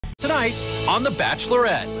Tonight on The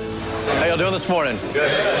Bachelorette. How y'all doing this morning?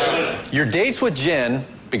 Good. Your dates with Jen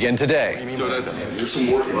begin today. So there's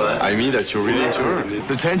some work. I mean that you're really into her.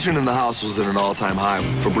 The tension in the house was at an all-time high.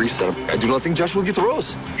 Fabrice said, I do not think Josh will get the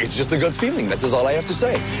rose. It's just a gut feeling. That's all I have to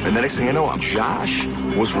say. And the next thing I know, Josh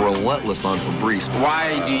was relentless on Fabrice.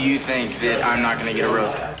 Why do you think that I'm not going to get a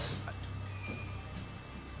rose?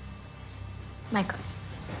 Michael.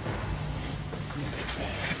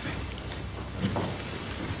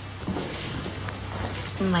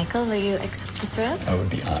 Michael, will you accept this rose? I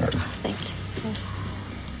would be honored. Thank you.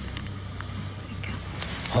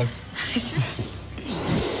 Hug.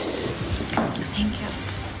 Thank you.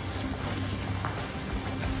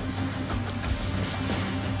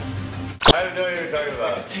 I didn't know you were talking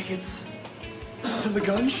about Tickets to the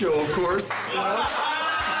gun show, of course. Do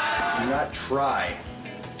not try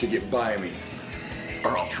to get by me,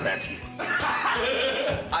 or I'll trap you.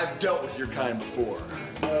 I've dealt with your kind before.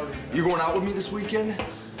 You going out with me this weekend?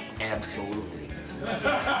 Absolutely.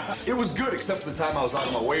 It was good, except for the time I was out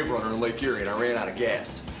on my wave runner in Lake Erie and I ran out of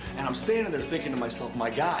gas. And I'm standing there thinking to myself,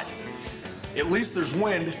 my God, at least there's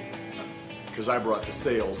wind, because I brought the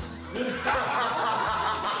sails.